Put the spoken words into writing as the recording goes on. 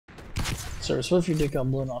Sir, so if your dick got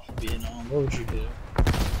blown off in Vietnam, what would you do?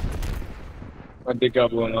 My dick got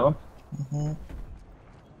blown off? Mm-hmm.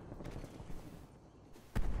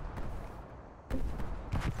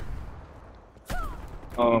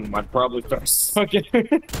 I'd probably start sucking.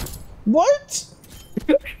 What?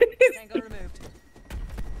 Tango removed.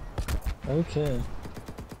 Okay.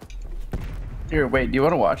 Here, wait, do you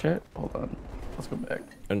want to watch it? Hold on. Let's go back.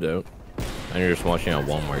 I don't. And you're just watching a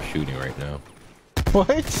Walmart shooting right now.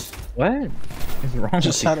 What? What is wrong?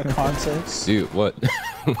 Just out of context. Dude, what?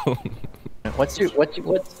 What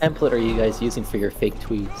template are you guys using for your fake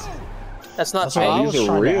tweets? That's not That's what I was These are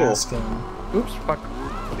trying real. to ask him. Oops, fuck.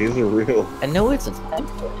 These are real. I know it's a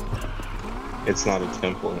template. It's not a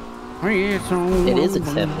template. It is a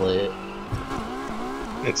template.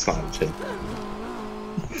 It's not a template.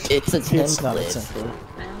 It's a template. It's not a template.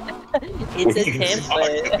 It's a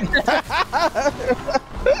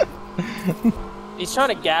template. He's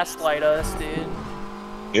trying to gaslight us, dude.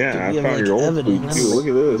 Yeah, Dude, I we have, found like, your old tweet evidence. too. Look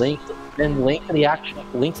at this. Link to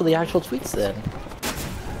the actual tweets then.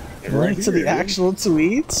 Link to the actual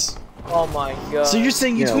tweets? Oh my god. So you're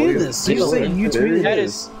saying you tweeted this? So you're saying you tweeted That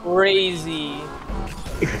this? is crazy.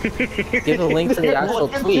 Give a link to the actual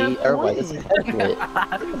tweet, or it's a template.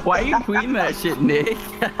 Why are you tweeting that shit, Nick?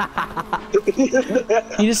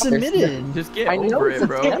 You just admitted. Just get I know over it's it, a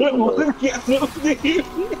bro. template.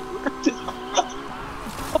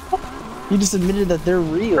 You just admitted that they're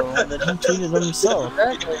real and that he tweeted them himself.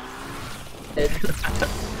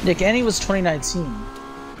 Nick, Annie was 2019.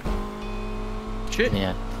 Shit.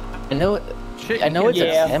 Yeah. I know it. Shit. I know it's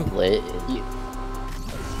Yeah. a template.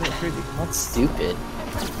 That's stupid.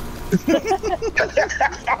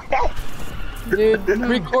 Dude,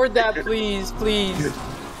 record that, please, please.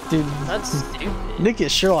 Dude, That's stupid. Nick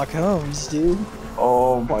is Sherlock Holmes, dude.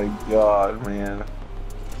 Oh my god, man.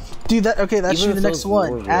 Dude, that okay, that Even should be if the next those were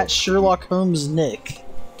one. real. At Sherlock Holmes Nick.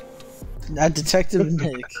 At Detective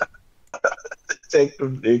Nick.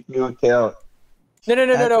 Detective Nick, new account.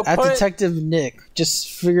 No. At Put Detective Nick.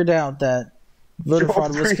 Just figured out that voter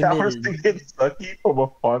fraud was 3 hours to committed. get sucky from a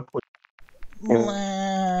 5.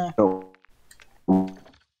 Mwah.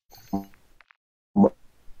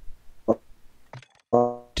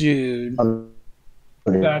 Dude,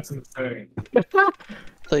 That's insane.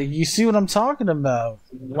 like you see what I'm talking about?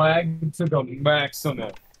 Lag to the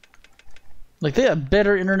maximum. Like they have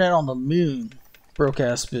better internet on the moon, broke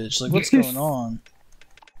ass bitch. Like what's going on?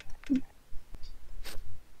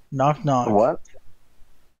 Knock knock. What?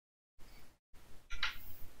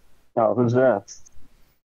 Oh, who's that?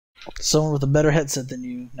 Someone with a better headset than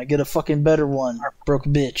you. Now get a fucking better one, broke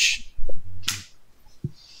bitch.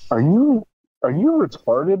 Are you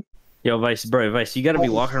retarded? Yo, Vice, you gotta be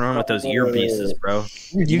walking around with those earpieces, bro.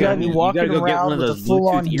 You gotta be walking go get one around of with a those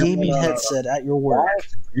full-on Bluetooth gaming earphones. headset at your work.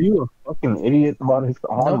 Are you a fucking idiot about his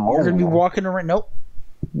Nope, you're gonna be walking around. Nope,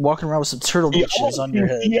 walking around with some turtle leeches on your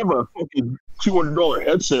head. You have a fucking $200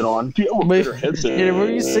 headset on. You have a better headset. Yeah, what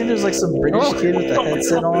are you saying? There's like some British kid with a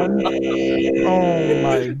headset on. Oh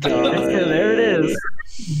my god! There it is.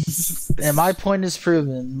 And my point is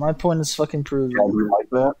proven. My point is fucking proven. Like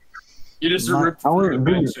that? You just My- ripped through the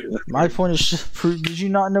bench. My point is proven. Did you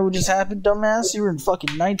not know what just happened, dumbass? You were in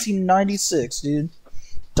fucking 1996, dude.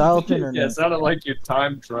 Dial up Yeah, internet. it sounded like you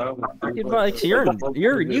time traveled. Dude, Mike, you got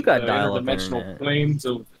dial-up interdimensional internet. planes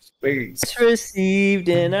of space. It's received,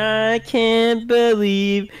 and I can't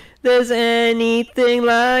believe there's anything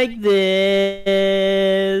like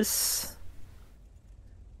this.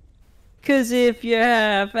 'Cause if you're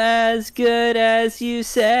half as good as you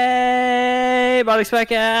say, body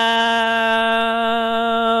back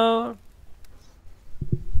out,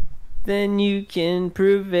 then you can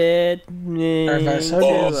prove it Alright, guys, how do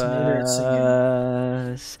you guys know it's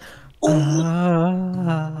singing? us.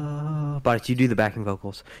 But you do the backing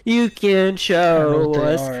vocals. You can show what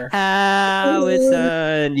they us are. how it's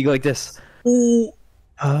done. You go like this. Oh,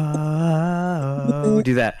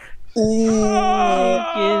 do that. You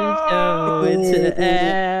can show it to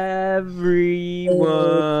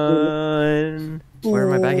everyone. Where are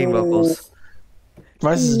my backing vocals?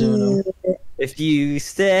 Vice is doing them. If you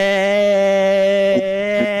stay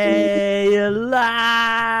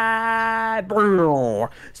alive,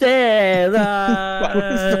 stay alive.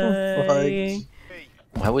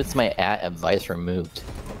 Why was my advice removed?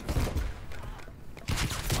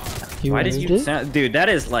 Why did removed you it? sound, dude? That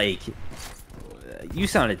is like, you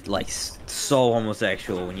sounded like so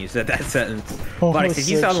homosexual when you said that sentence. Like, did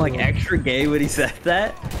you sound like extra gay when he said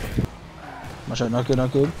that? My shot, not good,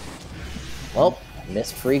 not good. Well,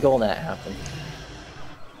 missed free goal that happened.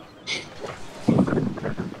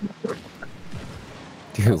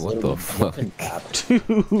 Dude, Dude, what the fuck?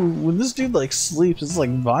 Dude, when this dude like sleeps, it's like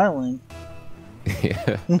violent.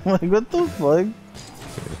 Yeah. Like what the fuck?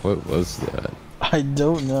 What was that? I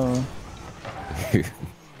don't know. This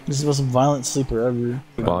is the most violent sleeper ever.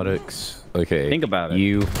 Robotics. Okay. Think about it.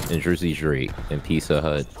 You and Jersey Drake and Pizza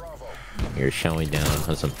Hut. You're showing down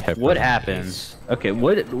on some pepper. What happens? Okay,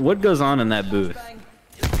 what goes on in that booth?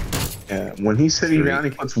 Yeah, when he's sitting down, he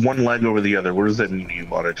puts one leg over the other. What does that mean to you,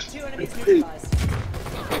 Buttocks? Two enemies neutralized.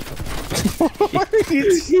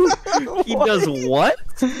 He does what?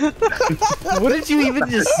 What did you even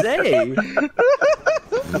just say? What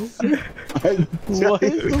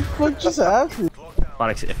the fuck just happened?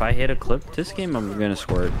 Alex, if I hit a clip this game, I'm gonna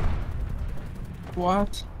squirt.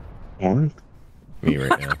 What? What? Me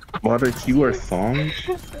right now. Buttocks, you are thongs?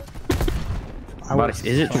 Alex,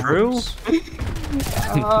 is it true?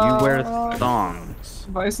 You wear thongs.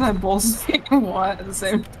 Vice and I both saying what at the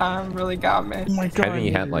same time really got me. Oh my god. Haven't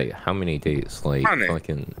you had like how many dates? Like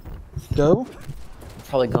fucking. Go?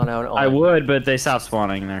 Probably gone out on. I would, but they stopped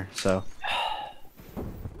spawning there, so.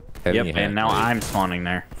 Haven't Yep, you had, and now like, I'm spawning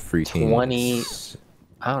there. freaking 20.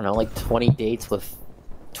 I don't know, like 20 dates with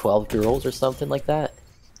 12 girls or something like that.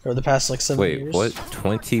 Over the past like 7 Wait, years? what?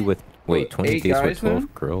 20 with. Wait, 20 8 dates with guys, 12 man?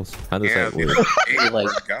 girls? How does Yeah, that dude, work? Like,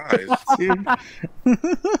 guys, dude.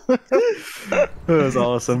 That was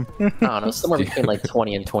awesome. I don't know, somewhere between like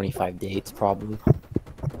 20 and 25 dates, probably.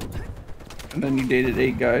 And then you dated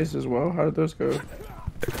 8 guys as well? How did those go?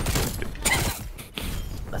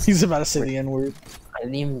 He's about to say the N-word. I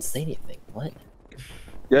didn't even say anything. What?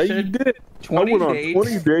 Yeah, you did. 20 I went on dates,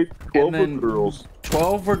 20 dates, 12 and then with girls.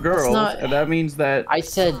 12 were girls, not- and that means that I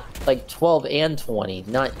said like 12 and 20,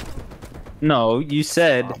 not. No, you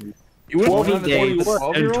said you went 20 on a date dates with a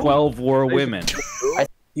and 12-year-old? 12 were women.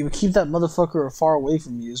 You would keep that motherfucker far away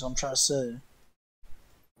from you, is what I'm trying to say.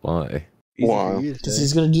 Why? Why? Because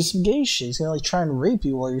he's gonna do some gay shit. He's gonna like try and rape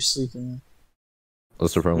you while you're sleeping.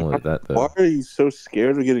 What's the problem with that, though? Why are you so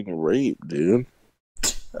scared of getting raped, dude?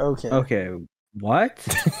 Okay. Okay, what?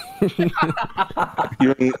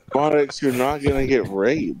 Buttocks, you're not gonna get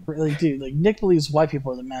raped. Like, dude, like Nick believes white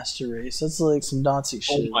people are the master race. That's like some Nazi Oh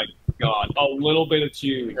shit. my god, a little bit of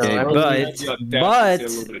cheese. No, I don't but I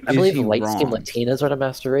is believe he light-skinned wrong? Latinas are the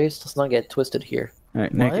master race. Let's not get twisted here.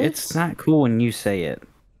 Alright, Nick, What? it's not cool when you say it.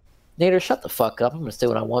 Nader, shut the fuck up. I'm gonna say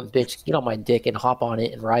what I want, bitch. Get on my dick and hop on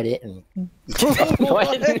it and ride it and.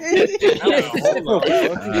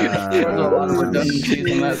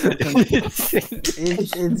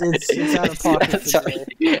 It's out of pocket. Sorry.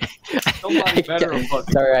 Somebody better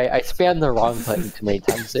fucking- Sorry, I spammed the wrong button too many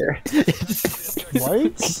times there.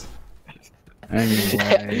 What?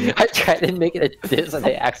 Anyway. I tried to make it a diss and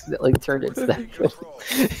I accidentally turned it to that.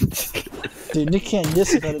 Dude, Nick can't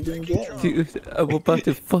diss without it being gay. Dude, I'm about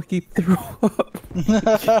to fucking throw up.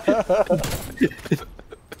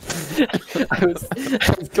 I was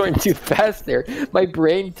going too fast there. My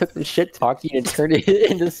brain took the shit talking and turned it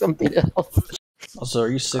into something else. Also, are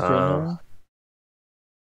you sick right now?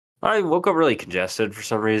 I woke up really congested for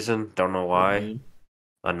some reason. Don't know why. It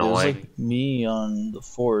was Annoying. like me on the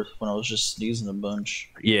 4th when I was just sneezing a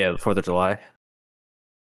bunch. Yeah, the 4th of July.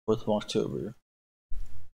 4th of October.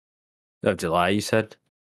 Of July, you said?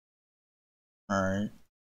 Alright.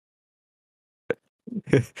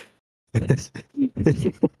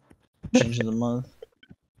 Changing the month.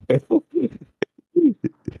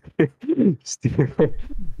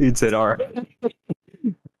 Dude said alright.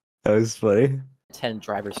 That was funny. 10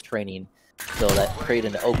 drivers training, so that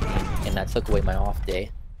created an opening, and that took away my off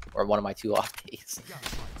day, or one of my 2 off days.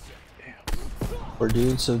 Poor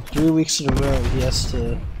dude, so 3 weeks in a row he has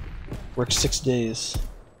to work 6 days.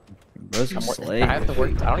 I have to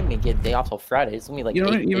work. I don't even get a day off till Friday. It's only like You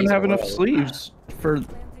 8 don't even days have in a enough row. sleeves for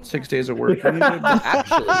 6 days of work.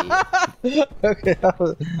 Actually, Okay, that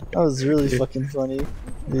was really fucking funny.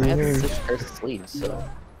 I have Dude. 6 pairs of sleeves, so.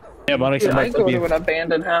 Yeah, but Dude, I go to an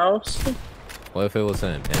abandoned house. What if it was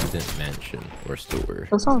an abandoned mansion or store?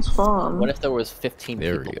 That sounds fun. What if there was 15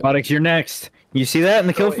 There we people? go. Alex, you're next. You see that in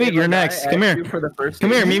the kill feed? You're next. Come here.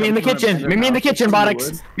 Come here. Meet me in the kitchen. Meet me in the kitchen,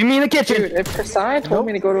 Bottix. Meet me in the kitchen. Dude, if Kasai told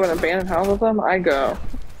me to go to an abandoned house with them, I'd go.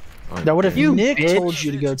 Now, what if You Nick bitch. told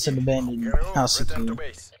you to go to an abandoned house with you?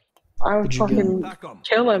 I would Would you fucking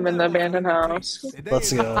kill him in the abandoned house.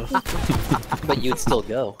 Let's go. But you'd still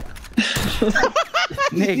go.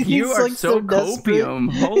 Nick, you He's, are like, so so desperate.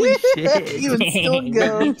 copium. Holy shit. He would still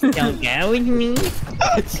go. Don't go with me.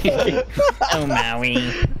 Oh, Maui.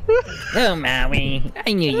 Oh, Maui.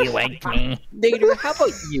 I knew you liked me. Nader, how about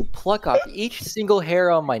you pluck off each single hair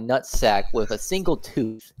on my nutsack with a single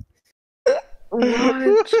tooth?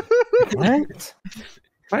 What? What?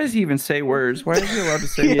 Why does he even say words? Why is he allowed to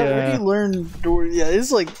say? Yeah, where do you learn? Yeah,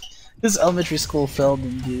 it's like this elementary school failed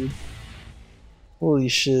him, dude. Holy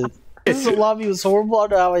shit! This lobby was horrible. I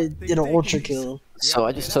don't know how I did an ultra kill. So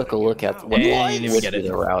I just took a look at And you didn't even get it.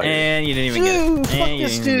 And you didn't even get it. Fuck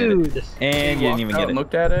this dude. And you didn't even get it.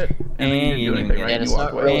 Looked at it. And you didn't even get it. And it's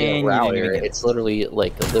not really a router. It's literally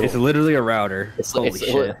like a little. It's literally a router. Holy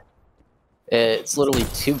shit. It's literally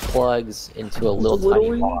 2 plugs into a little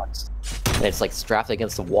tiny box, and it's like strapped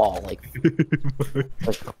against the wall. Like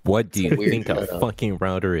what do you think a fucking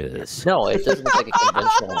router is? No, it doesn't look like a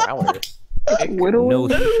conventional router. No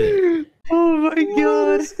shit. Oh my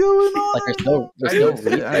god, what's going on? Like there's no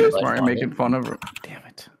reason. I just started making fun of her. Damn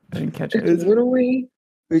it, I didn't catch it. It's literally.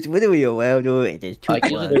 It's literally a router. It's Like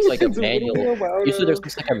usually there's like a manual. Usually there's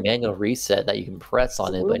just like a manual reset that you can press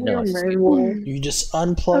on it, but no. You just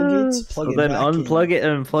unplug it, plug it Then back unplug it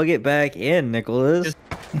and plug it back in, Nicholas.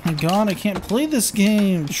 Oh my god, I can't play this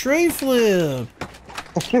game. Tray flip.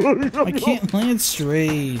 I can't land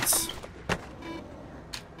straight.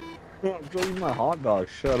 I'm my hot dog.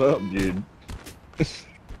 Shut up, dude.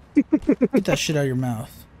 Get that shit out of your mouth.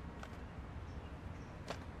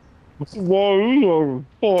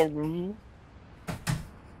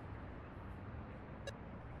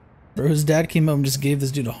 Bro, his dad came up and just gave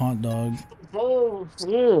this dude a hot dog.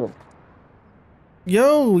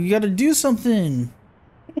 Yo, you gotta do something.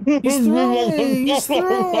 He's throwing. He's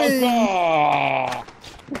throwing.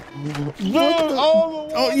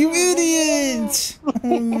 Oh, you idiot!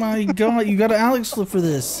 Oh my god, you got an Alex flip for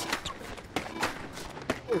this.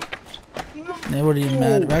 It wouldn't even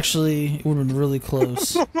matter. Actually, it would have been really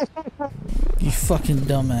close. You fucking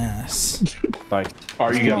dumbass. Like,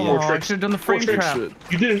 are you Oh, I should have done the frame trap.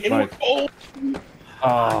 You didn't anyway.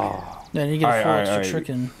 Oh. Yeah, you get a full extra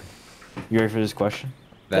tricking. You ready for this question?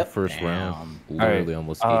 That first round literally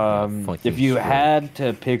almost gave me a fucking if you stroke. had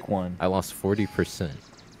to pick one, I lost 40%.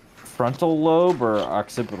 Frontal lobe or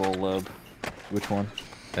occipital lobe? Which one?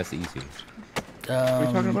 That's easy. What are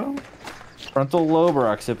you talking about? Frontal lobe or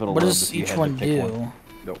occipital What lobe? does if you each had to one pick do?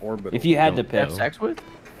 The orbital. If you had to Have pick. sex with?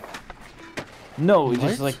 No,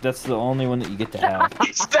 just like that's the only one that you get to have.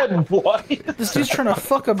 He said what? This dude's trying to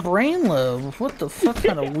fuck a brain lobe. What the fuck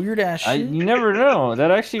kind of weird ass shit? You never know. That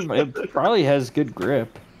actually it probably has good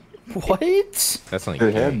grip. What? That's like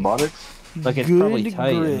Good head, buttocks. Like it's Good probably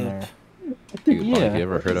tight grip. in there. Dude, Yeah. have you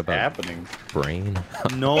ever heard about happening? brain?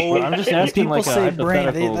 No, I'm just asking People like a say brain.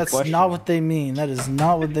 hypothetical That's question. not what they mean. That is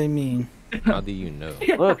not what they mean. How do you know?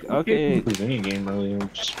 Look, okay. Any game really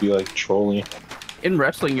would just be like trolling. In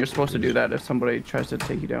wrestling, you're supposed to do that if somebody tries to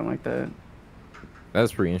take you down like that.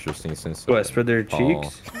 That's pretty interesting since What, spread their Paul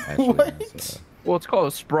cheeks? actually What? has, Well, it's called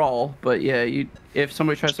a sprawl, but yeah, if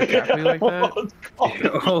somebody tries to tackle you like that,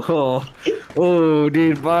 Oh,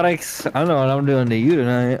 dude, Bonix. I know what I'm doing to you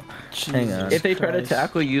tonight. Hang on. if they try to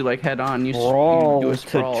tackle you like head on, you Brawl do a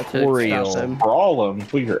sprawl to tutorial. stop them. Brawl them.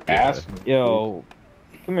 Put your ass. Yo,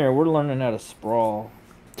 come here. We're learning how to sprawl.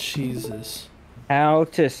 Jesus. How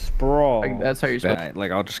to sprawl. Like, that's how you're supposed.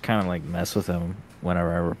 Like I'll just kind of like mess with him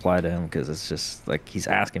whenever I reply to him because it's just like he's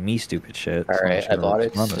asking me stupid shit. All so I'm right, just I gonna bought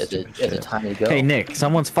it. respond to Is stupid it shit. time to go? Hey Nick,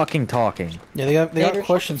 someone's fucking talking. Yeah, they got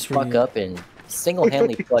questions for fuck you. up and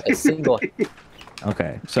single-handedly like a single.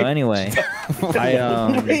 Okay, so anyway, I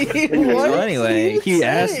What? So anyway, he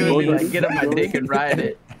asked me. Get on my dick and ride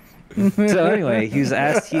it. So anyway, he was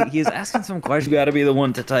asking some questions. You got to be the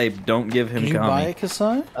one to type. Don't give him Did you buy Kami. it,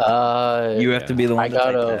 Kasai? You have to be the one I to got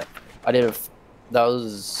type a. that. I did a. That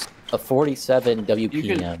was a 47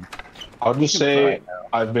 WPM. I'll just say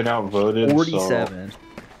I've been outvoted. 47.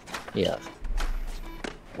 Yeah.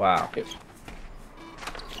 Wow.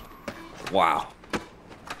 Wow.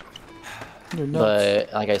 You're nuts.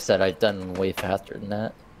 But like I said, I've done way faster than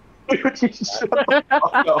that. It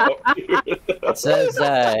says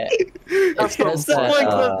that. It says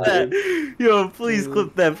that. Yo, please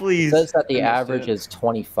clip that, It please. says that the average is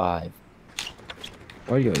 25.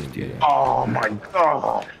 Why do you always do that? Oh my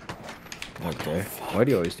god. Okay. Why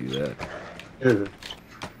do you always do that? Dude,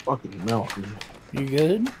 fucking milk. You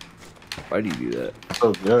good? Why do you do that?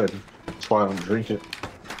 So good. That's why I don't drink it.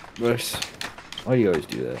 Why do you always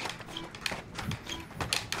do that?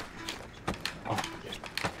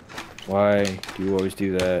 Why do you always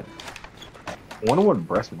do that? I wonder what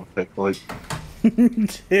breast milk tastes like. I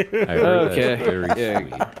heard Okay. that's very Yeah.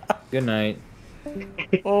 sweet. Good night.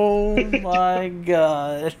 Oh my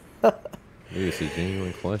god. Dude, it's a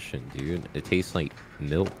genuine question, dude. It tastes like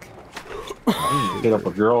milk. Hit up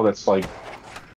a girl that's like